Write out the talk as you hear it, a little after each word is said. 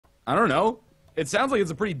I don't know. It sounds like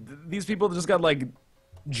it's a pretty... These people just got, like,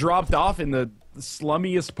 dropped off in the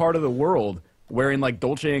slummiest part of the world wearing, like,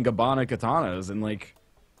 Dolce & Gabbana katanas and, like...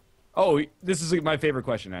 Oh, this is my favorite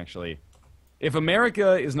question, actually. If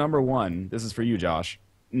America is number 1, this is for you, Josh,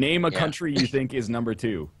 name a country you think is number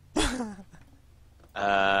 2.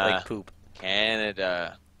 Like poop.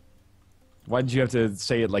 Canada. Why did you have to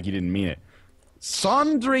say it like you didn't mean it?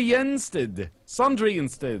 Sondrienstead.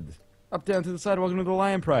 Sondrienstead. Up, down to the side, welcome to the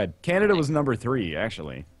Lion Pride. Canada was number 3,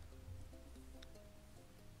 actually.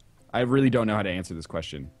 I really don't know how to answer this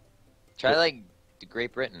question. Try, like,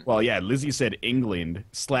 Great Britain. Well, yeah, Lizzie said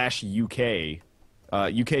England/UK.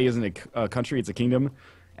 UK isn't a country, it's a kingdom.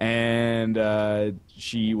 And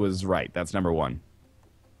she was right. That's number 1.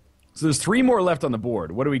 So there's 3 more left on the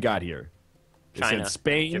board. What do we got here? China, it said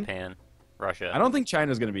Spain, Japan, Russia. I don't think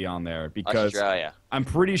China's going to be on there because Australia. I'm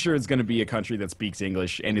pretty sure it's going to be a country that speaks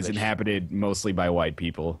English and is inhabited mostly by white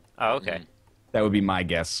people. Oh, okay. That would be my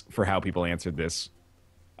guess for how people answered this.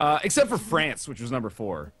 Except for France, which was number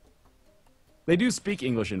 4. They do speak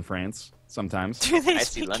English in France sometimes. Do they I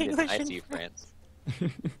see speak London. English I in see France.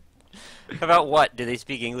 About what? Do they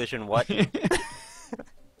speak English in what?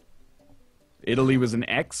 Italy was an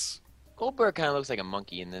X. Goldberg kind of looks like a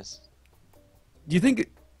monkey in this. Do you think...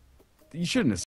 You shouldn't have